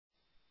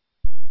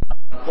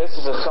This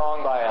is a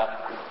song by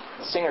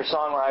a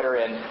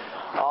singer-songwriter in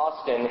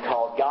Austin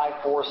called Guy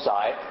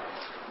Forsyth.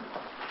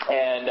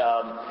 And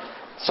a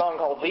song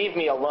called Leave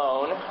Me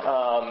Alone.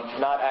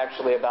 Not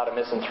actually about a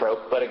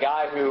misanthrope, but a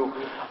guy who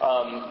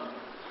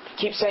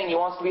keeps saying he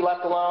wants to be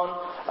left alone.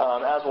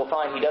 As we'll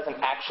find, he doesn't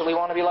actually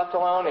want to be left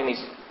alone, and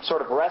he's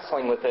sort of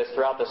wrestling with this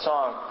throughout the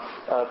song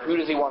of who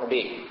does he want to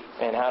be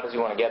and how does he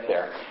want to get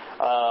there.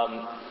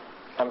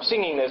 I'm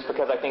singing this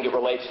because I think it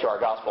relates to our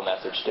gospel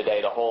message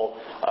today. The whole,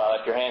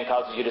 if your hand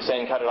causes you to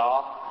sin, cut it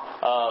off.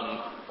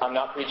 I'm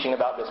not preaching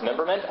about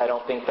dismemberment. I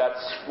don't think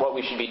that's what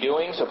we should be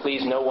doing, so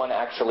please no one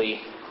actually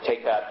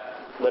take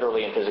that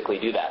literally and physically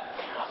do that.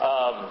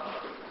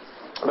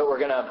 But we're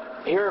going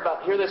to hear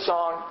this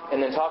song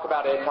and then talk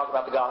about it, talk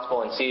about the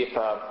gospel, and see if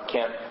we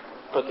can't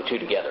put the two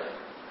together.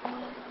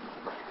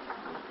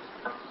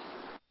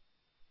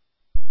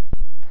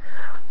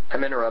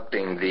 I'm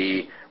interrupting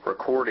the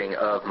recording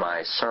of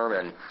my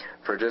sermon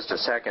for just a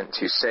second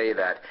to say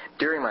that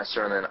during my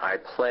sermon I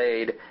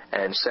played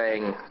and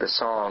sang the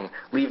song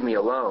Leave Me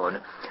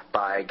Alone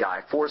by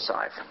Guy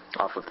Forsyth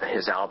off of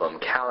his album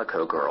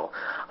Calico Girl.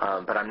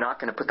 But I'm not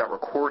going to put that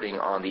recording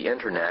on the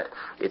internet.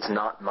 It's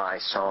not my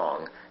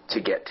song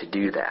to get to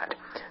do that.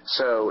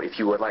 So if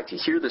you would like to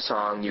hear the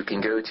song, you can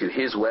go to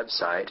his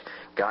website,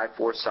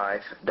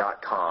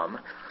 guyforsyth.com,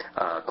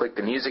 click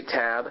the music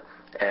tab,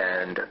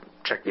 and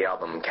check the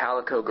album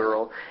Calico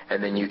Girl,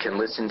 and then you can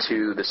listen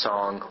to the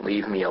song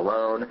Leave Me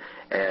Alone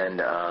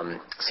and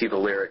see the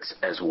lyrics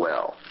as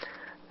well.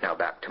 Now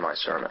back to my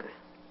sermon.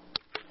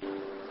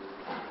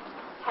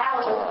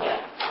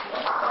 Hallelujah.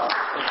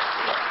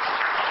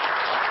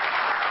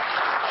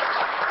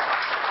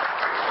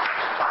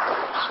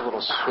 Just a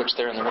little switch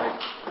there in the middle.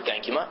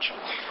 Thank you much.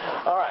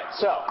 All right,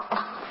 so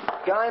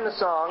guy in the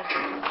song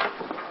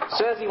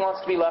says he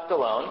wants to be left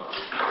alone.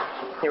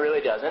 He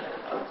really doesn't.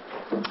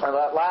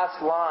 That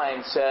last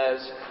line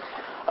says,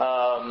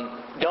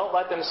 don't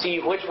let them see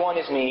which one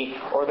is me,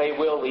 or they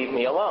will leave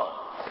me alone.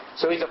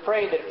 So he's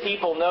afraid that if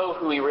people know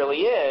who he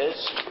really is,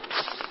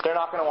 they're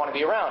not going to want to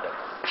be around him.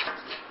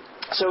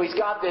 So he's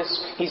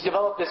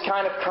developed this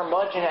kind of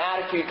curmudgeon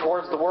attitude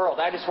towards the world.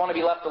 I just want to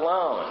be left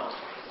alone.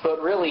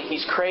 But really,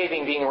 he's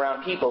craving being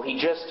around people. He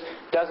just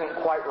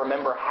doesn't quite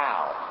remember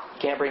how.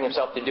 Can't bring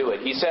himself to do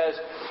it. He says,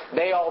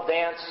 they all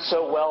danced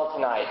so well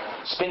tonight,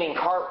 spinning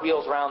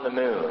cartwheels around the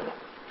moon.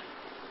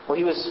 Well,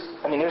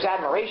 there's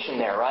admiration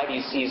there, right?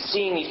 He's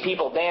seeing these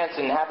people dance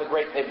and have a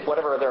great,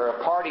 whatever, they're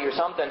a party or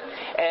something,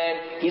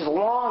 and he's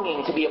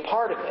longing to be a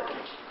part of it.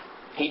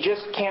 He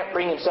just can't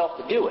bring himself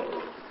to do it.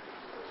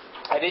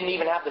 I didn't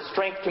even have the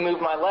strength to move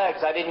my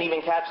legs. I didn't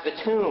even catch the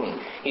tune,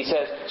 he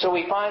says. So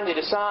he finally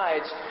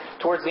decides,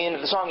 towards the end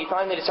of the song, he's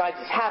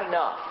had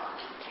enough.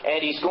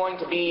 And he's going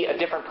to be a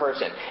different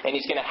person. And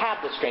he's going to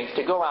have the strength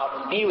to go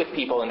out and be with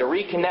people and to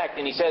reconnect.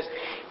 And he says,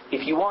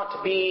 if you want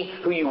to be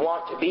who you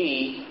want to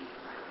be,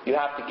 you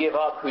have to give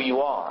up who you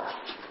are.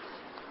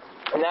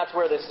 And that's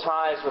where this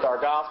ties with our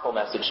gospel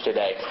message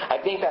today. I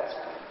think that's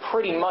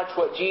pretty much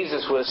what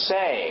Jesus was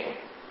saying.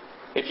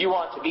 If you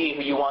want to be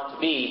who you want to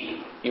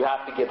be, you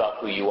have to give up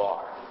who you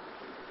are.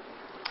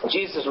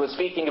 Jesus was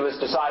speaking to his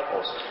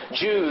disciples,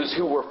 Jews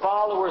who were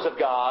followers of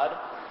God,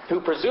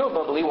 who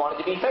presumably wanted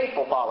to be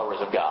faithful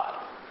followers of God,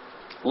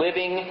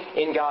 living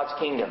in God's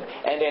kingdom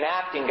and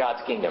enacting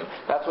God's kingdom.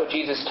 That's what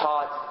Jesus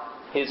taught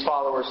his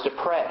followers to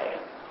pray.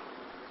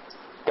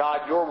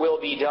 God, your will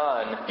be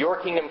done. Your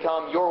kingdom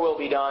come, your will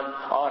be done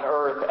on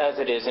earth as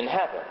it is in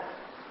heaven.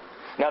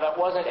 Now that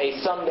wasn't a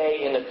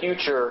someday in the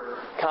future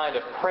kind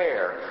of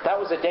prayer. That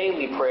was a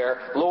daily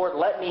prayer. Lord,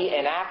 let me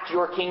enact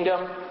your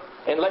kingdom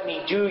and let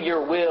me do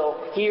your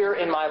will here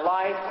in my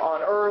life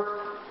on earth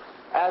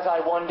as I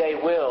one day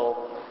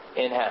will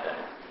in heaven.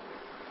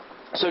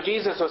 So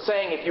Jesus was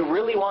saying, if you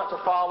really want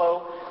to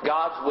follow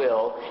God's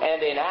will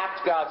and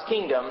enact God's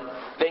kingdom,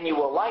 then you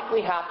will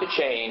likely have to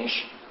change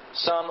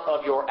some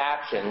of your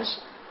actions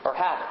or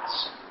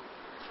habits.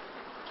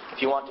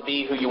 If you want to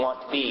be who you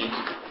want to be,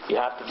 you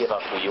have to give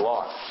up who you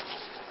are.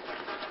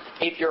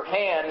 If your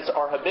hands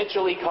are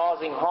habitually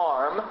causing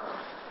harm,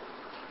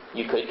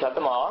 you could cut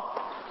them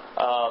off.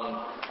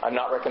 I'm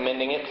not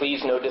recommending it.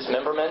 Please, no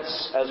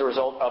dismemberments as a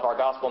result of our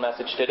gospel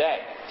message today.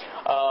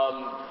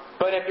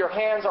 But if your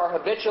hands are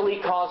habitually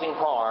causing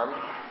harm,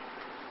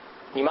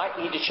 you might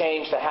need to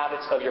change the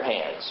habits of your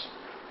hands.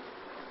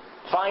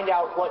 Find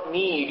out what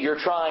need you're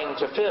trying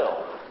to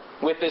fill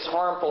with this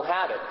harmful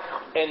habit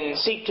and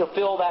seek to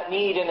fill that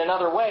need in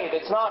another way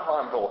that's not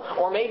harmful.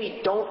 Or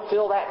maybe don't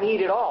fill that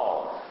need at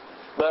all,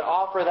 but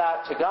offer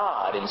that to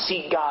God and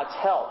seek God's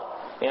help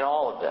in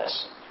all of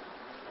this.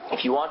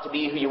 If you want to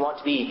be who you want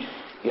to be,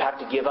 you have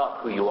to give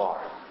up who you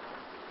are.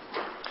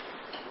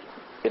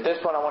 At this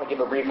point, I want to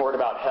give a brief word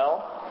about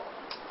hell.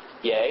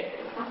 Yay.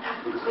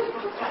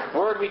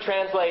 Word we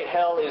translate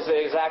hell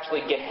is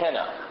actually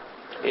Gehenna.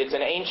 It's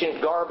an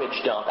ancient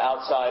garbage dump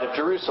outside of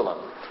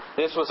Jerusalem.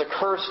 This was a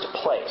cursed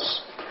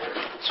place.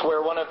 It's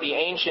where one of the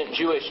ancient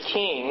Jewish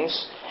kings,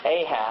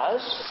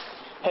 Ahaz,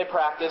 had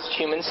practiced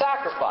human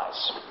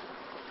sacrifice.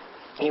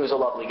 He was a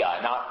lovely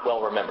guy, not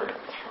well remembered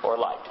or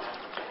liked.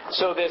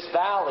 So this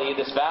valley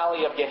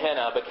of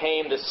Gehenna,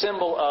 became the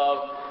symbol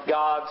of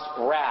God's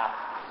wrath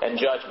and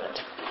judgment,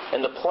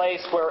 and the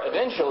place where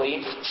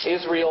eventually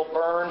Israel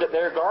burned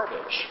their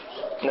garbage.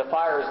 And the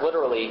fires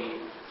literally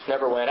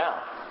never went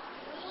out.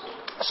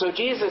 So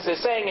Jesus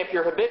is saying, if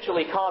you're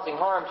habitually causing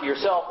harm to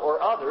yourself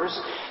or others,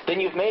 then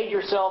you've made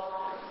yourself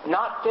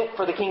not fit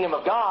for the kingdom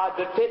of God,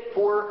 but fit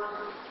for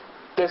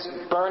this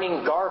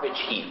burning garbage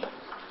heap,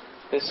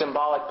 this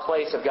symbolic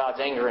place of God's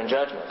anger and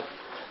judgment.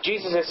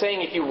 Jesus is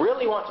saying, if you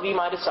really want to be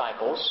my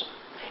disciples,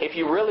 if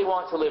you really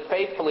want to live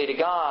faithfully to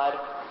God,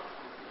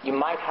 you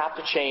might have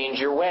to change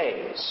your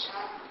ways.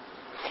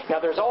 Now,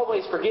 there's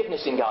always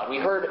forgiveness in God. We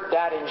heard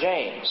that in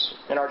James,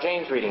 in our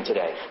James reading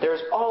today.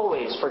 There's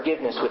always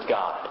forgiveness with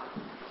God.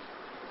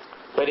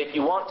 But if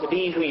you want to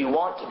be who you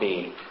want to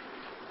be,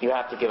 you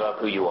have to give up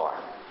who you are.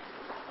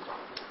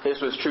 This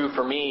was true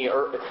for me.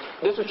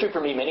 This was true for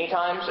me many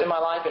times in my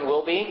life and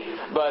will be.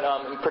 But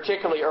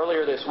particularly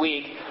earlier this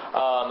week,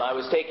 I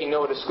was taking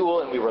Noah to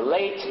school and we were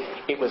late.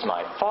 It was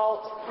my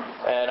fault,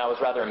 and I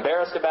was rather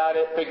embarrassed about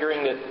it,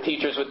 figuring that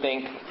teachers would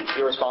think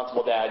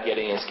irresponsible dad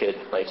getting his kid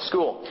late to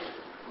school.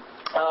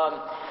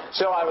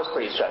 So I was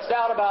pretty stressed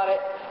out about it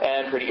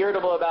and pretty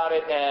irritable about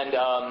it, and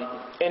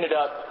ended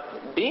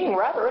up being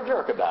rather a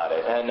jerk about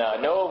it. And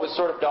Noah was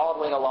sort of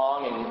dawdling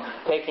along and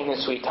taking his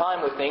sweet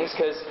time with things,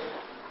 because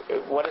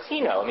what does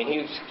he know? I mean, he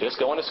was just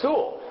going to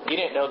school. He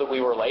didn't know that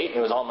we were late, and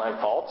it was all my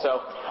fault.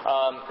 So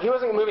he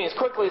wasn't moving as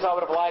quickly as I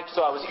would have liked,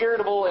 so I was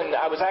irritable, and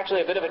I was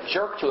actually a bit of a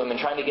jerk to him and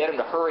trying to get him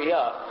to hurry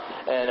up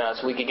and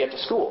so we could get to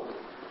school.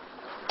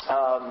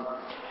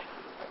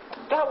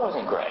 That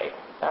wasn't great.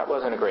 That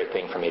wasn't a great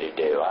thing for me to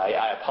do.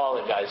 I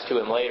apologized to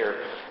him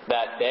later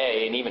that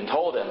day and even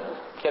told him,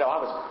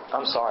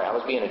 I'm sorry, I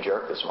was being a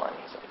jerk this morning.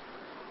 He's like,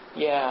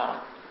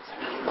 yeah.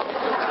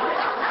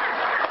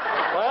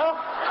 Well,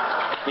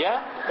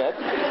 yeah,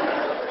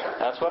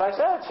 that's what I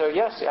said. So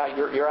yes,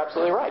 you're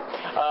absolutely right.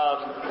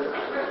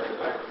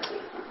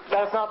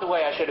 That's not the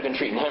way I should have been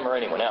treating him or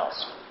anyone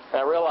else. And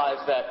I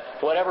realized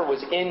that whatever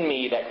was in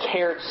me that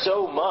cared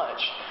so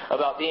much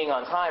about being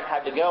on time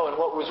had to go. And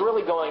what was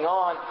really going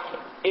on,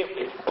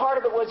 part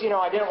of it was,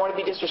 I didn't want to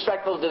be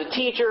disrespectful to the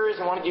teachers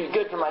and wanted to do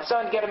good for my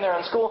son to get him there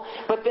on school.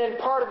 But then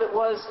part of it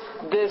was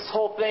this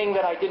whole thing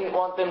that I didn't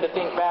want them to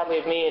think badly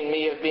of me and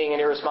me of being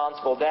an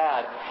irresponsible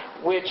dad,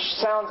 which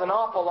sounds an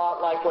awful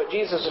lot like what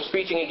Jesus was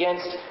preaching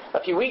against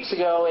a few weeks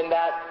ago in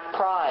that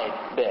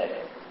pride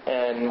bit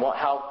and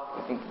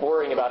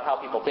worrying about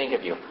how people think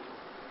of you.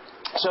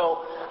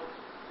 So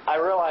I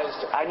realized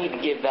I need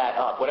to give that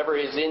up. Whatever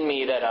is in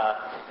me that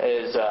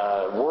is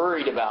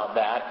worried about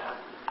that,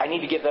 I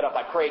need to give that up.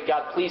 I prayed,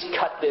 God, please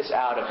cut this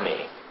out of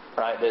me.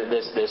 Right?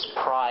 This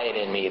pride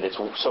in me that's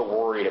so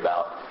worried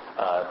about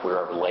if we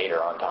were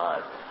later on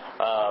time.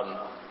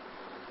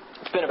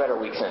 It's been a better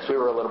week since. We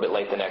were a little bit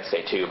late the next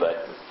day too, but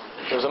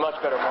it was a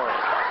much better morning.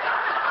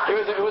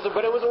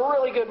 But it was a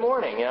really good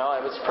morning. I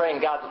was praying,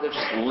 God, just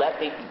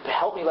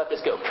help me let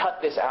this go. Cut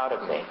this out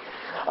of me.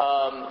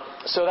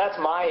 So that's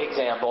my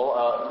example,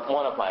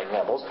 one of my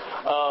examples,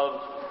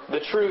 of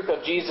the truth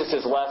of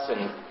Jesus'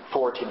 lesson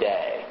for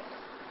today.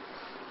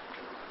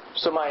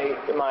 So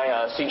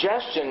my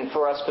suggestion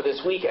for us for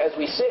this week, as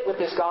we sit with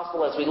this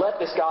gospel, as we let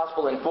this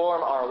gospel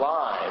inform our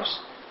lives,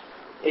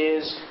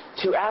 is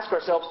to ask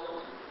ourselves,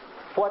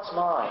 what's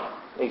my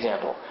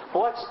example?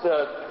 What's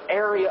the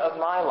area of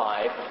my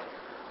life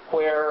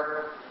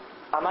where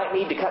I might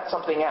need to cut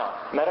something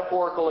out?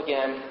 Metaphorical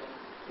again,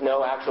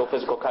 no actual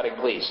physical cutting,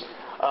 please.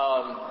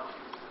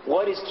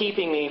 What is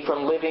keeping me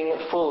from living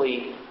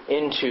fully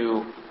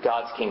into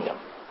God's kingdom?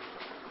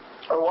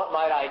 Or what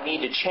might I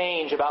need to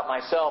change about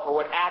myself, or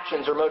what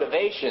actions or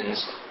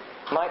motivations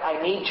might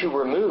I need to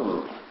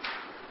remove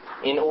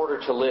in order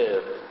to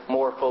live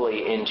more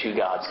fully into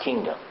God's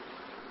kingdom?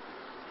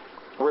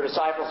 We're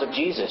disciples of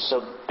Jesus,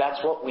 so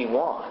that's what we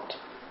want.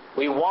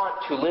 We want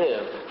to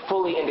live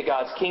fully into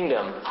God's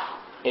kingdom,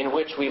 in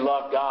which we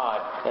love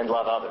God and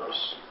love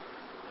others.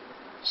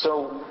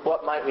 So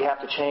what might we have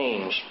to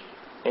change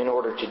in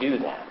order to do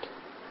that?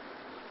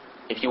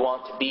 If you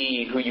want to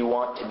be who you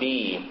want to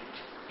be,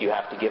 you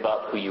have to give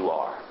up who you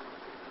are.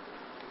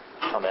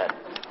 Amen.